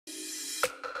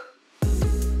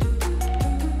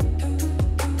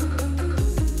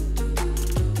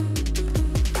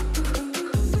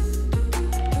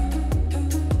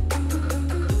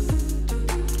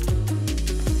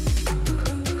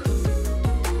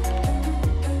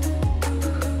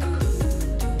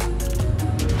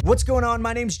What's going on?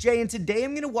 My name's Jay, and today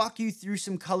I'm going to walk you through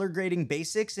some color grading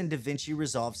basics in Davinci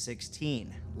Resolve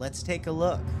 16. Let's take a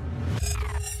look.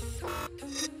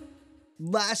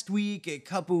 Last week, a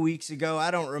couple weeks ago,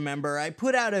 I don't remember, I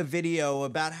put out a video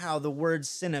about how the word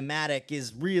cinematic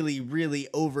is really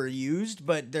overused,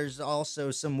 but there's also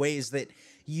some ways that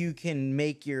you can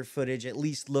make your footage at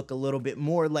least look a little bit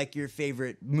more like your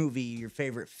favorite movie, your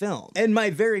favorite film. And my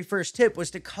very first tip was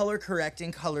to color correct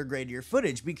and color grade your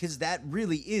footage, because that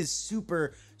really is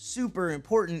super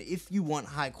important if you want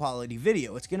high quality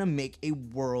video. It's gonna make a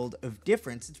world of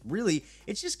difference.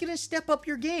 It's just gonna step up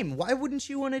your game. Why wouldn't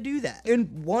you want to do that?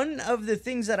 And one of the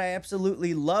things that I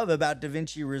absolutely love about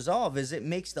Davinci Resolve is it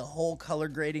makes the whole color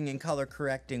grading and color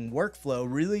correcting workflow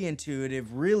really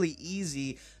intuitive, really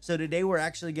easy. So today we're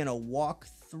actually gonna walk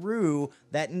through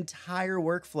that entire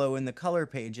workflow in the color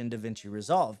page in Davinci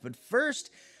Resolve. But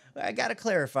first, I gotta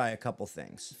clarify a couple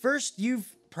things. First,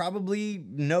 you've probably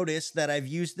noticed that I've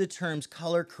used the terms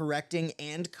color correcting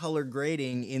and color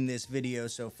grading in this video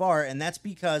so far, and that's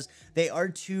because they are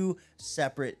two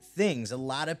separate things. A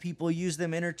lot of people use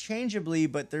them interchangeably,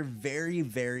 but they're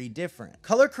very different.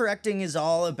 Color correcting is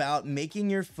all about making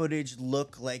your footage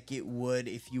look like it would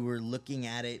if you were looking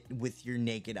at it with your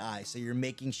naked eye. So you're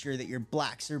making sure that your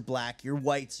blacks are black, your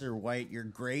whites are white, your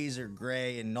grays are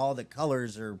gray, and all the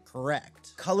colors are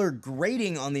correct. Color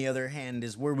grading, on the other hand,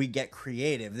 is where we get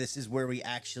creative. This is where we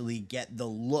actually get the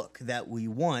look that we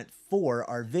want for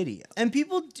our video. And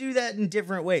people do that in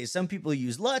different ways. Some people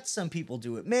use LUTs, some people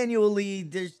do it manually.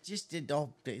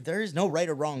 There is no right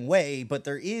or wrong way, but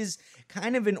there is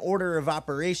kind of an order of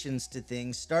operations to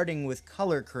things, starting with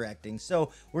color correcting.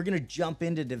 So we're gonna jump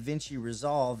into Davinci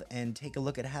Resolve and take a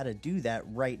look at how to do that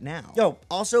right now. Yo,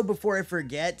 also before I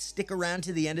forget, stick around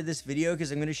to the end of this video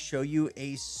because I'm gonna show you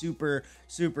a super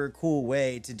cool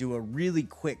way to do a really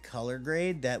quick color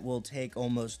grade that will take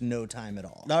almost no time at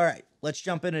all. All right, let's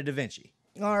jump into Davinci.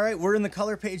 All right, we're in the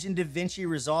color page in Davinci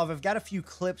Resolve. I've got a few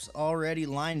clips already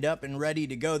lined up and ready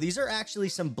to go. These are actually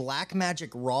some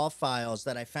Blackmagic RAW files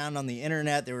that I found on the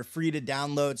internet. They were free to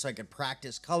download so I could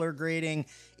practice color grading.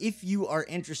 If you are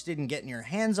interested in getting your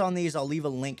hands on these, I'll leave a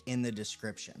link in the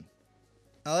description.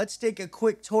 Now let's take a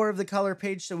quick tour of the color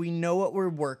page so we know what we're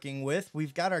working with.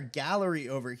 We've got our gallery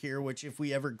over here, which if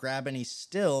we ever grab any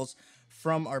stills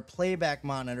from our playback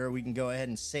monitor, we can go ahead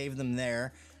and save them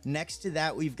there. Next to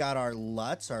that, we've got our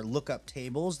LUTs, our lookup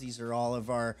tables. These are all of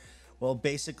our, well,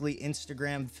 basically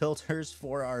Instagram filters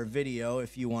for our video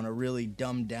if you want a really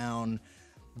dumbed down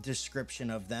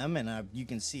description of them. And you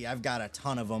can see I've got a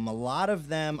ton of them. A lot of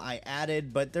them I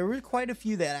added, but there were quite a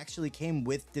few that actually came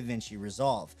with Davinci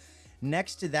Resolve.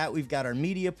 Next to that, we've got our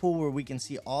media pool where we can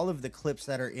see all of the clips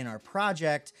that are in our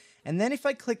project. And then if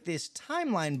I click this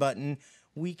timeline button,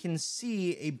 we can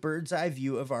see a bird's eye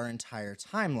view of our entire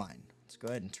timeline. Let's go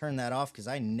ahead and turn that off because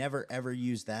I never ever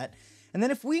use that. And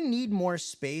then if we need more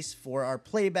space for our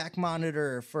playback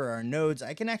monitor or for our nodes,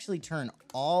 I can actually turn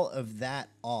all of that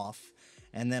off.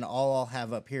 And then all I'll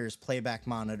have up here is playback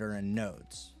monitor and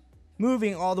nodes.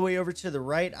 Moving all the way over to the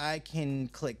right, I can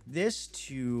click this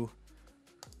to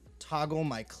toggle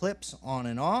my clips on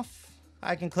and off.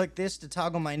 I can click this to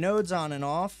toggle my nodes on and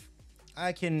off.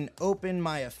 I can open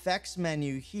my effects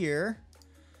menu here.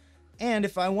 And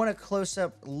if I want a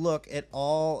close-up look at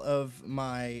all of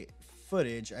my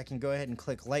footage, I can go ahead and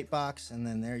click Lightbox, and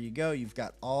then there you go. You've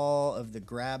got all of the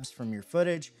grabs from your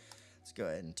footage. Let's go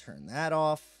ahead and turn that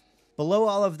off. Below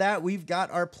all of that, we've got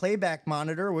our playback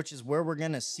monitor, which is where we're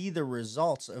going to see the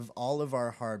results of all of our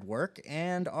hard work,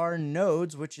 and our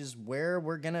nodes, which is where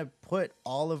we're going to put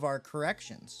all of our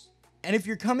corrections. And if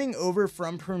you're coming over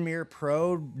from Premiere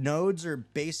Pro, nodes are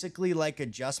basically like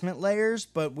adjustment layers,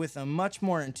 but with a much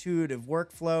more intuitive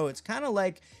workflow. It's kind of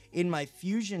like in my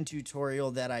Fusion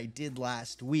tutorial that I did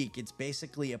last week. It's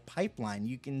basically a pipeline.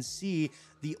 You can see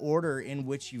the order in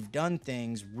which you've done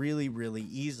things really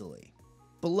easily.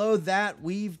 Below that,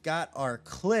 we've got our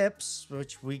clips,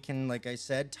 which we can, like I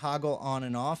said, toggle on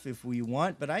and off if we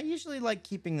want, but I usually like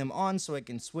keeping them on so I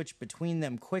can switch between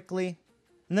them quickly.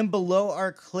 And then below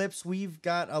our clips, we've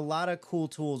got a lot of cool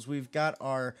tools. We've got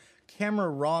our camera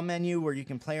raw menu where you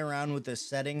can play around with the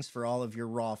settings for all of your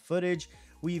raw footage.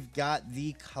 We've got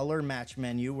the color match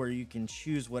menu where you can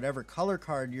choose whatever color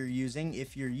card you're using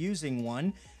if you're using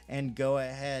one and go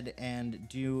ahead and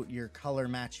do your color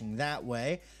matching that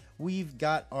way. We've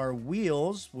got our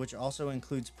wheels, which also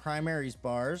includes primaries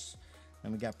bars.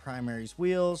 And we got primaries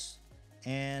wheels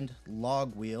and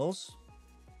log wheels.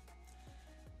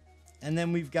 And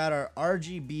then we've got our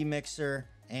RGB mixer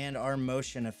and our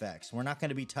motion effects. We're not going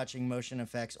to be touching motion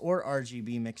effects or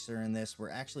RGB mixer in this. We're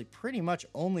actually pretty much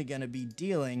only going to be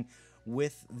dealing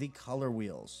with the color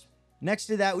wheels. Next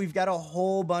to that, we've got a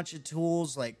whole bunch of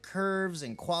tools like curves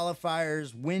and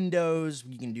qualifiers, windows.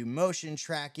 You can do motion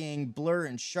tracking, blur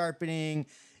and sharpening.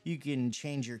 You can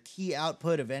change your key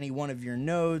output of any one of your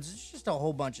nodes. It's just a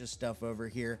whole bunch of stuff over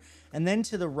here. And then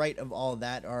to the right of all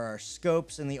that are our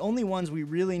scopes. And the only ones we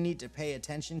really need to pay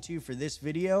attention to for this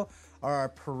video are our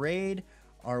parade,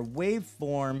 our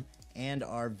waveform, and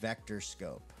our vector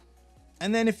scope.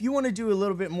 And then if you want to do a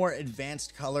little bit more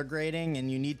advanced color grading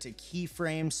and you need to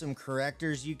keyframe some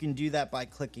correctors, you can do that by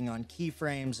clicking on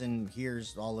keyframes, and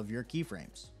here's all of your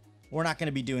keyframes. We're not going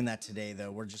to be doing that today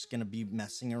though. We're just going to be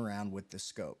messing around with the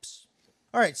scopes.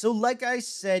 All right, so like I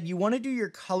said, you want to do your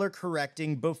color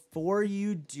correcting before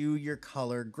you do your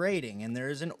color grading. And there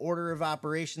is an order of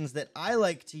operations that I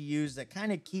like to use that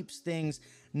kind of keeps things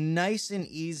nice and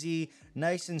easy,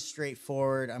 nice and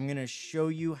straightforward. I'm going to show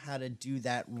you how to do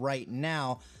that right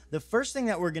now. The first thing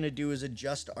that we're going to do is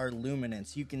adjust our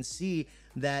luminance. You can see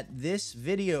that this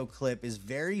video clip is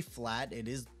very flat. It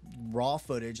is raw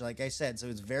footage, like I said, so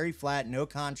it's very flat, no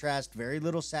contrast, very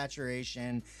little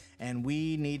saturation, and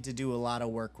we need to do a lot of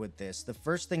work with this. The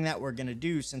first thing that we're going to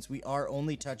do, since we are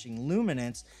only touching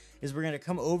luminance, is we're going to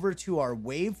come over to our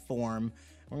waveform.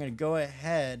 We're going to go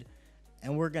ahead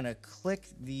and we're going to click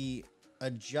the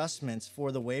adjustments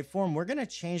for the waveform. We're going to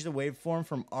change the waveform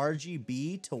from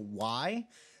RGB to Y,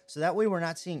 so that way we're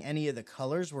not seeing any of the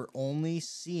colors. We're only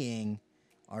seeing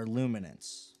our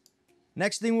luminance.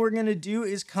 Next thing we're going to do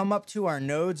is come up to our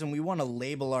nodes, and we want to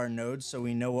label our nodes so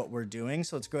we know what we're doing.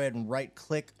 So let's go ahead and right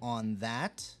click on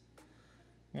that.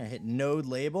 I'm going to hit node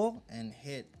label and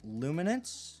hit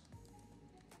luminance.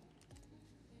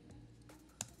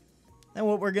 Then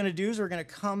what we're going to do is we're going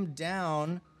to come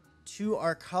down to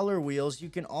our color wheels. You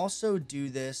can also do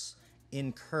this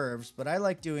in curves, but I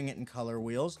like doing it in color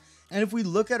wheels. And if we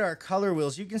look at our color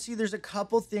wheels, you can see there's a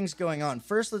couple things going on.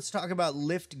 First, let's talk about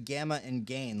lift, gamma, and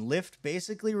gain. Lift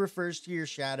basically refers to your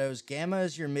shadows. Gamma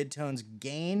is your midtones.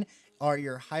 Gain are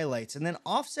your highlights. And then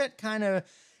offset kind of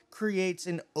creates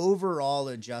an overall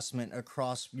adjustment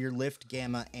across your lift,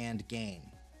 gamma, and gain.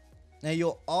 Now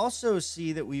you'll also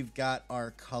see that we've got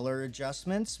our color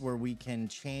adjustments where we can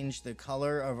change the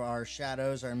color of our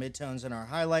shadows, our midtones, and our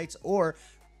highlights, or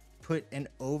put an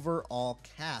overall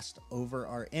cast over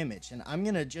our image. And I'm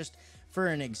gonna just, for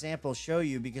an example, show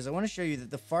you, because I want to show you that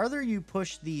the farther you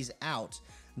push these out,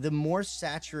 the more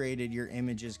saturated your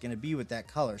image is gonna be with that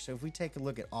color. So if we take a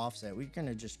look at offset, we're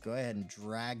gonna just go ahead and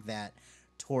drag that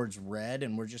towards red,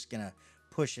 and we're just gonna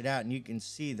push it out, and you can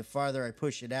see the farther I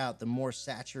push it out, the more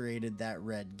saturated that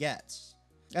red gets.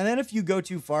 And then if you go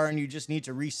too far and you just need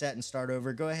to reset and start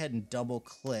over, go ahead and double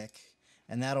click,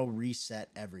 and that'll reset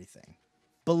everything.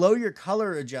 Below your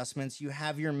color adjustments, you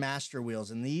have your master wheels,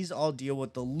 and these all deal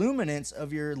with the luminance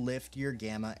of your lift, your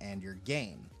gamma, and your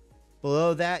gain.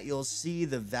 Below that, you'll see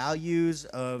the values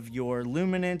of your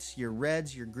luminance, your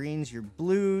reds, your greens, your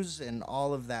blues, and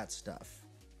all of that stuff.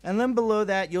 And then below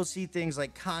that, you'll see things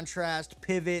like contrast,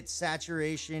 pivot,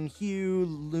 saturation, hue,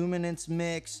 luminance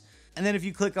mix. And then if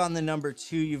you click on the number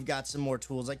 2, you've got some more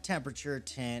tools like temperature,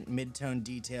 tint, midtone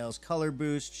details, color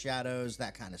boost, shadows,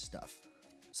 that kind of stuff.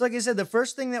 So like I said, the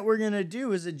first thing that we're going to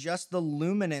do is adjust the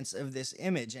luminance of this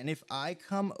image. And if I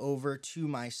come over to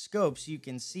my scopes, you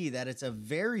can see that it's a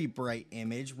very bright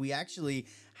image. We actually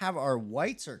have our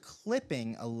whites are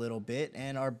clipping a little bit,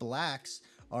 and our blacks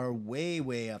are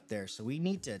way up there. So we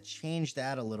need to change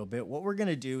that a little bit. What we're going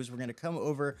to do is we're going to come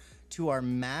over to our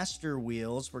master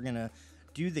wheels. We're going to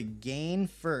do the gain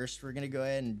first. We're going to go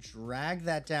ahead and drag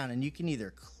that down, and you can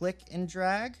either click and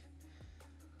drag,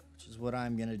 which is what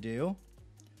I'm going to do.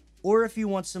 Or if you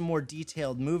want some more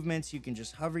detailed movements, you can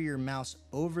just hover your mouse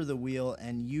over the wheel,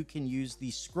 and you can use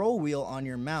the scroll wheel on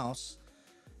your mouse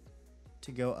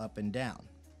to go up and down.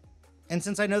 And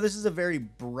since I know this is a very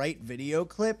bright video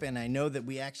clip, and I know that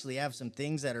we actually have some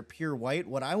things that are pure white,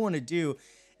 what I want to do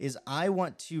is I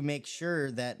want to make sure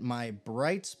that my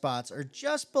bright spots are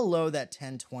just below that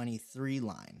 1023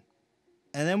 line.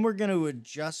 And then we're going to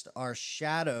adjust our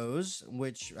shadows,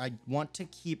 which I want to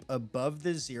keep above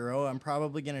the 0. I'm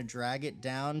probably going to drag it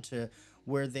down to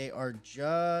where they are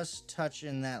just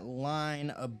touching that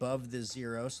line above the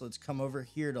 0. So let's come over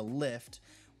here to lift.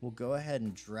 We'll go ahead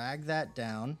and drag that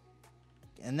down.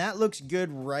 And that looks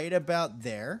good right about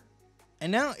there.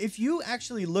 And now if you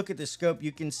actually look at the scope,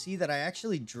 you can see that I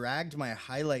actually dragged my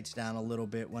highlights down a little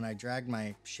bit when I dragged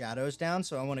my shadows down.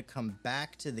 So I want to come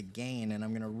back to the gain, and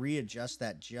I'm going to readjust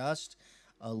that just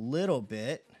a little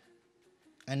bit.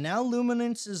 And now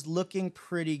luminance is looking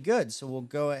pretty good. So we'll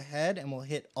go ahead and we'll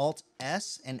hit Alt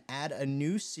S and add a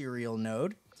new serial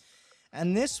node.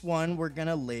 And this one we're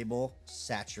gonna label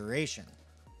saturation.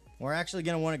 We're actually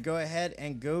gonna wanna go ahead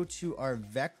and go to our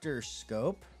vector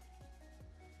scope.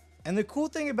 And the cool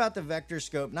thing about the vector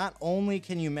scope, not only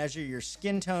can you measure your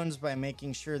skin tones by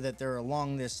making sure that they're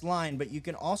along this line, but you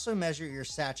can also measure your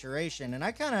saturation. And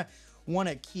I kind of want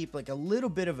to keep like a little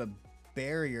bit of a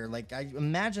barrier. Like I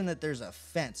imagine that there's a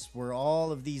fence where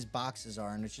all of these boxes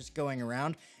are and it's just going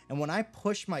around. And when I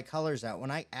push my colors out, when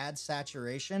I add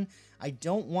saturation, I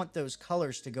don't want those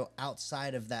colors to go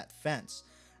outside of that fence.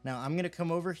 Now I'm going to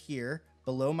come over here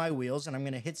below my wheels and I'm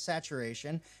going to hit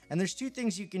saturation, and there's two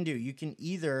things you can do. You can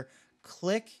either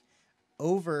click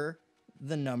over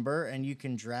the number and you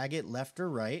can drag it left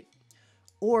or right,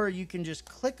 or you can just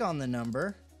click on the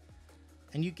number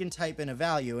and you can type in a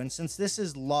value. And since this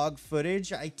is log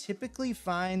footage, I typically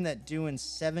find that doing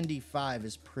 75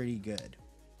 is pretty good.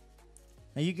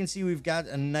 Now you can see we've got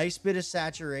a nice bit of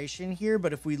saturation here,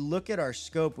 but if we look at our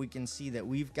scope, we can see that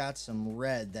we've got some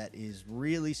red that is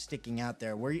really sticking out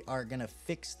there. We are gonna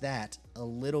fix that a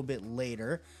little bit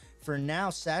later. For now,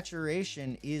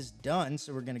 saturation is done,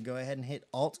 so we're gonna go ahead and hit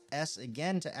Alt-S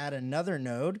again to add another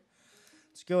node.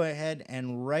 Let's go ahead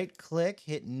and right-click,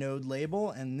 hit node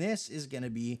label, and this is gonna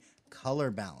be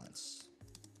color balance.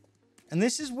 And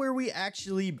this is where we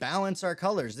actually balance our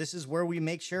colors. This is where we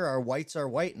make sure our whites are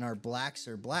white and our blacks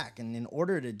are black. And in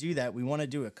order to do that, we want to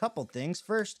do a couple things.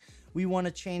 First, we want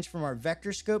to change from our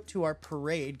vector scope to our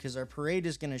parade, because our parade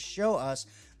is going to show us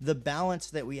the balance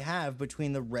that we have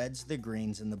between the reds, the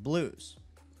greens, and the blues.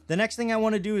 The next thing I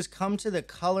want to do is come to the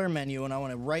color menu and I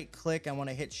want to right click. I want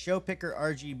to hit show picker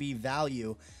RGB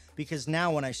value, because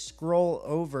now when I scroll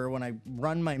over, when I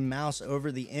run my mouse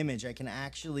over the image, I can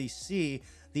actually see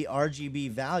the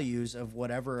RGB values of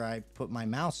whatever I put my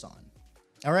mouse on.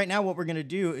 All right, now what we're gonna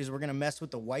do is we're gonna mess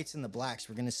with the whites and the blacks.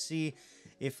 We're gonna see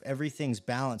if everything's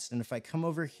balanced. And if I come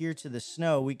over here to the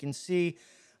snow, we can see,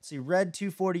 let's see, red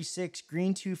 246,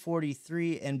 green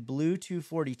 243, and blue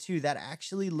 242. That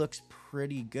actually looks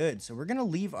pretty good. So we're gonna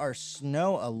leave our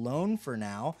snow alone for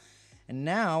now. And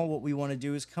now what we wanna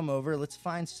do is come over, let's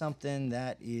find something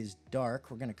that is dark.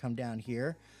 We're gonna come down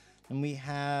here and we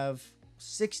have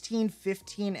 16,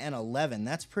 15, and 11.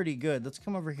 That's pretty good. Let's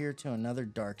come over here to another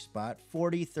dark spot.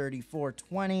 40, 34,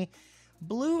 20.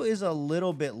 Blue is a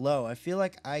little bit low. I feel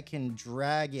like I can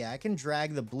drag, I can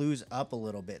drag the blues up a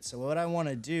little bit. So what I want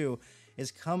to do is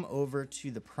come over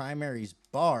to the primaries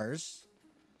bars.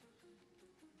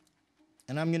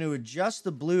 And I'm going to adjust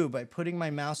the blue by putting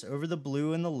my mouse over the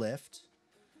blue in the lift.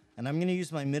 And I'm going to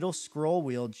use my middle scroll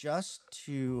wheel just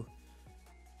to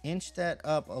inch that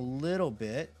up a little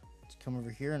bit. Come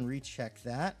over here and recheck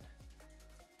that.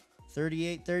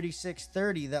 38, 36,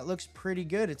 30. That looks pretty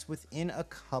good. It's within a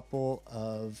couple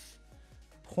of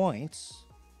points.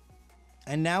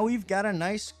 And now we've got a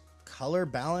nice color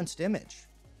balanced image.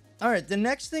 All right, the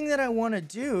next thing that I want to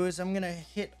do is I'm going to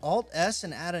hit Alt-S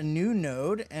and add a new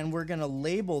node, and we're going to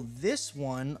label this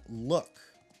one look.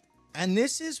 And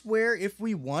this is where, if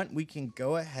we want, we can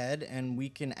go ahead and we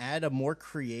can add a more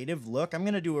creative look. I'm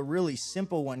going to do a really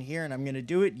simple one here, and I'm going to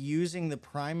do it using the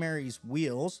primaries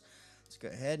wheels. Let's go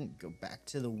ahead and go back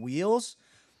to the wheels.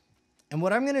 And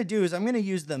what I'm going to do is I'm going to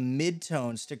use the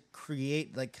midtones to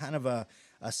create like kind of a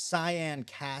cyan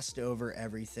cast over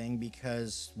everything,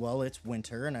 because, well, it's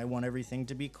winter and I want everything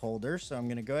to be colder. So I'm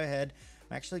going to go ahead.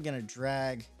 I'm actually going to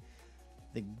drag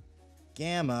the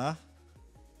gamma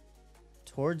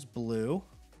towards blue,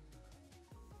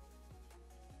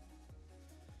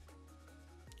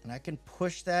 and I can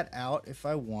push that out if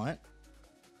I want,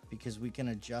 because we can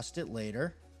adjust it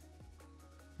later.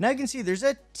 Now you can see there's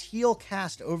a teal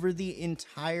cast over the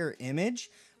entire image,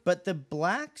 but the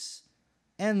blacks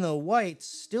and the whites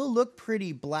still look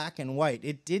pretty black and white.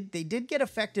 They did get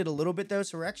affected a little bit though,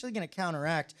 so we're actually going to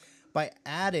counteract by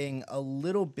adding a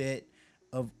little bit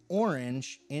of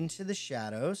orange into the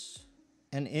shadows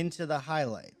and into the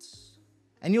highlights.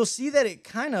 And you'll see that it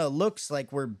kind of looks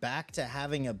like we're back to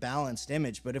having a balanced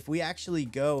image, but if we actually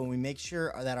go and we make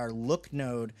sure that our look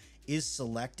node is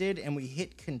selected and we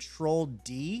hit Control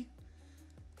D,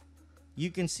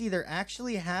 you can see there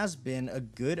actually has been a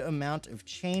good amount of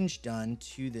change done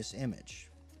to this image.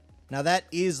 Now that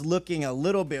is looking a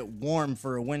little bit warm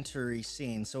for a wintry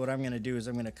scene, so what I'm going to do is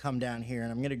I'm going to come down here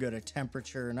and I'm going to go to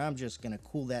temperature, and I'm just going to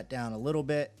cool that down a little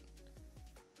bit.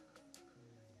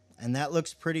 And that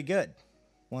looks pretty good.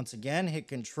 Once again, hit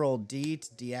Control D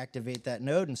to deactivate that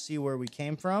node and see where we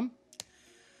came from.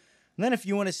 And then if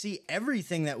you want to see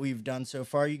everything that we've done so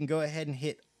far, you can go ahead and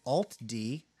hit Alt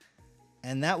D,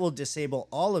 and that will disable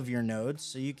all of your nodes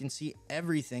so you can see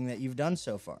everything that you've done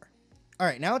so far. All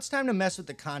right, now it's time to mess with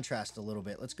the contrast a little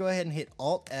bit. Let's go ahead and hit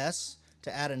Alt-S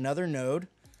to add another node. I'm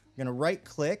gonna right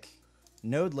click,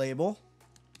 node label,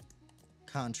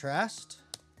 contrast,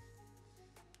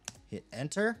 hit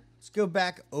enter. Let's go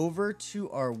back over to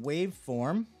our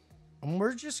waveform. And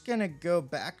we're just gonna go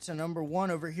back to number 1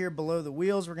 over here below the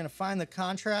wheels. We're gonna find the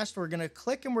contrast. We're gonna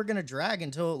click and we're gonna drag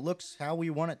until it looks how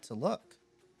we want it to look.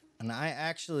 And I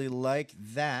actually like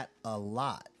that a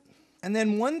lot. And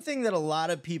then one thing that a lot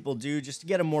of people do just to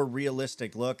get a more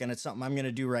realistic look, and it's something I'm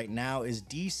gonna do right now, is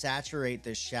desaturate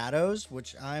the shadows,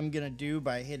 which I'm gonna do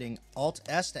by hitting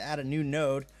Alt-S to add a new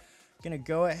node. I'm gonna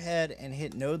go ahead and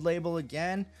hit node label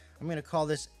again. I'm gonna call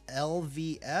this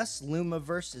LVS, Luma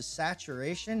versus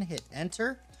Saturation, hit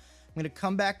enter. I'm gonna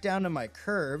come back down to my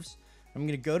curves. I'm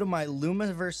gonna go to my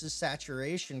Luma versus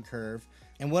Saturation curve.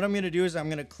 And what I'm gonna do is I'm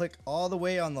gonna click all the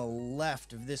way on the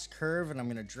left of this curve and I'm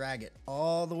gonna drag it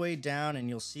all the way down, and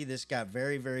you'll see this got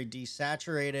very, very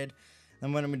desaturated.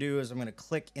 Then what I'm gonna do is I'm gonna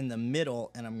click in the middle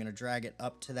and I'm gonna drag it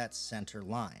up to that center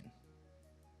line.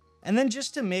 And then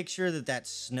just to make sure that that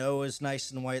snow is nice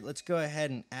and white, let's go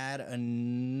ahead and add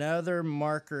another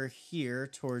marker here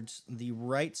towards the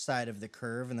right side of the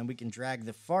curve, and then we can drag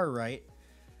the far right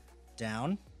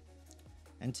down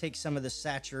and take some of the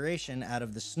saturation out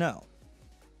of the snow.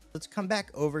 Let's come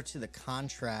back over to the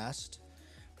contrast.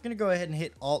 I'm gonna go ahead and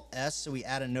hit Alt-S so we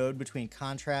add a node between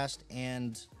contrast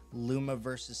and Luma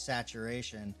versus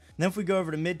Saturation. And then if we go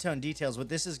over to midtone details, what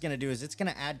this is going to do is it's going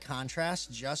to add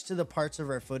contrast just to the parts of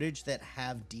our footage that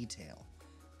have detail.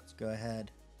 Let's go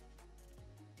ahead.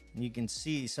 And you can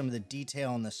see some of the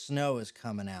detail in the snow is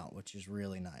coming out, which is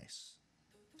really nice.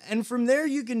 And from there,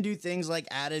 you can do things like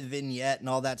add a vignette and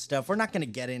all that stuff. We're not going to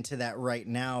get into that right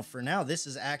now. For now, this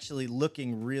is actually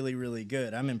looking really, really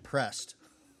good. I'm impressed.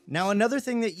 Now, another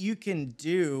thing that you can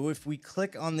do, if we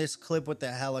click on this clip with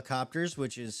the helicopters,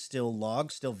 which is still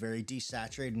log, still very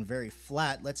desaturated and very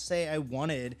flat. Let's say I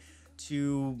wanted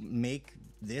to make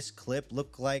this clip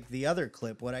look like the other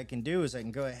clip. What I can do is I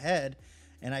can go ahead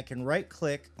and I can right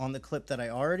click on the clip that I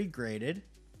already graded,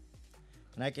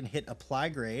 and I can hit apply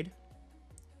grade.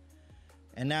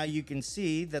 And now you can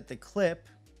see that the clip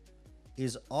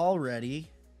is already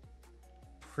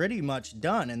pretty much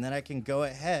done. And then I can go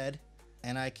ahead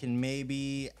and I can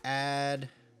maybe add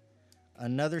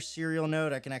another serial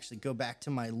node. I can actually go back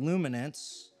to my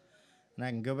Luminance, and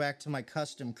I can go back to my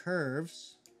custom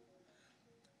curves,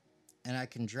 and I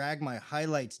can drag my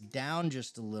highlights down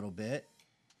just a little bit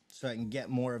so I can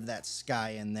get more of that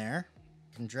sky in there.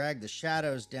 I can drag the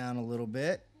shadows down a little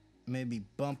bit, maybe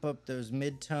bump up those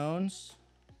midtones,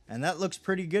 and that looks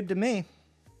pretty good to me.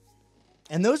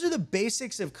 And those are the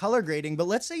basics of color grading, but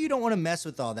let's say you don't want to mess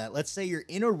with all that. Let's say you're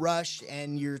in a rush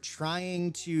and you're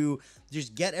trying to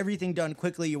just get everything done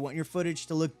quickly. You want your footage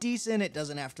to look decent. It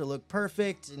doesn't have to look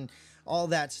perfect and all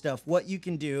that stuff. What you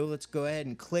can do, let's go ahead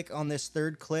and click on this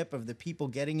third clip of the people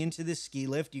getting into the ski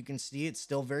lift. You can see it's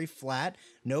still very flat,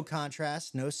 no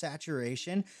contrast, no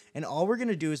saturation. And all we're going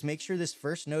to do is make sure this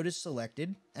first node is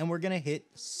selected, and we're going to hit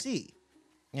C.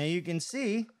 Now you can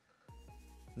see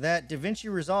that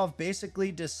Davinci Resolve basically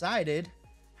decided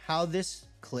how this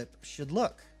clip should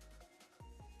look.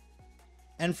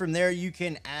 And from there you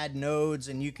can add nodes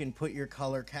and you can put your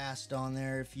color cast on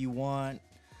there if you want.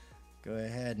 Go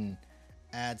ahead and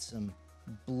add some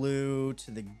blue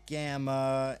to the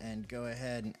gamma, and go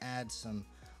ahead and add some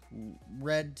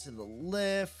red to the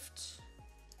lift,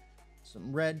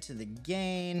 some red to the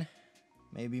gain.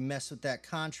 Maybe mess with that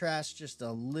contrast just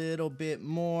a little bit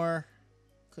more.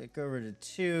 Click over to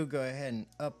 2, go ahead and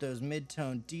up those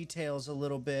midtone details a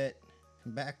little bit.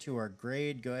 Come back to our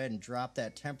grade, go ahead and drop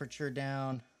that temperature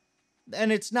down.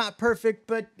 And it's not perfect,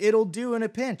 but it'll do in a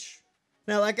pinch.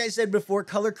 Now, like I said before,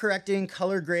 color correcting,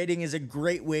 color grading is a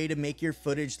great way to make your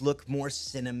footage look more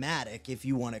cinematic, if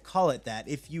you want to call it that.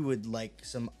 If you would like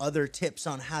some other tips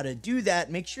on how to do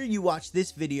that, make sure you watch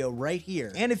this video right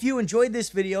here. And if you enjoyed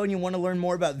this video and you want to learn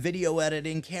more about video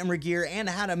editing, camera gear, and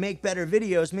how to make better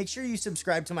videos, make sure you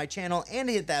subscribe to my channel and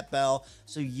hit that bell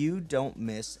so you don't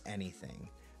miss anything.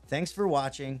 Thanks for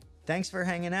watching, thanks for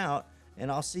hanging out,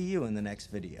 and I'll see you in the next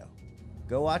video.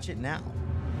 Go watch it now.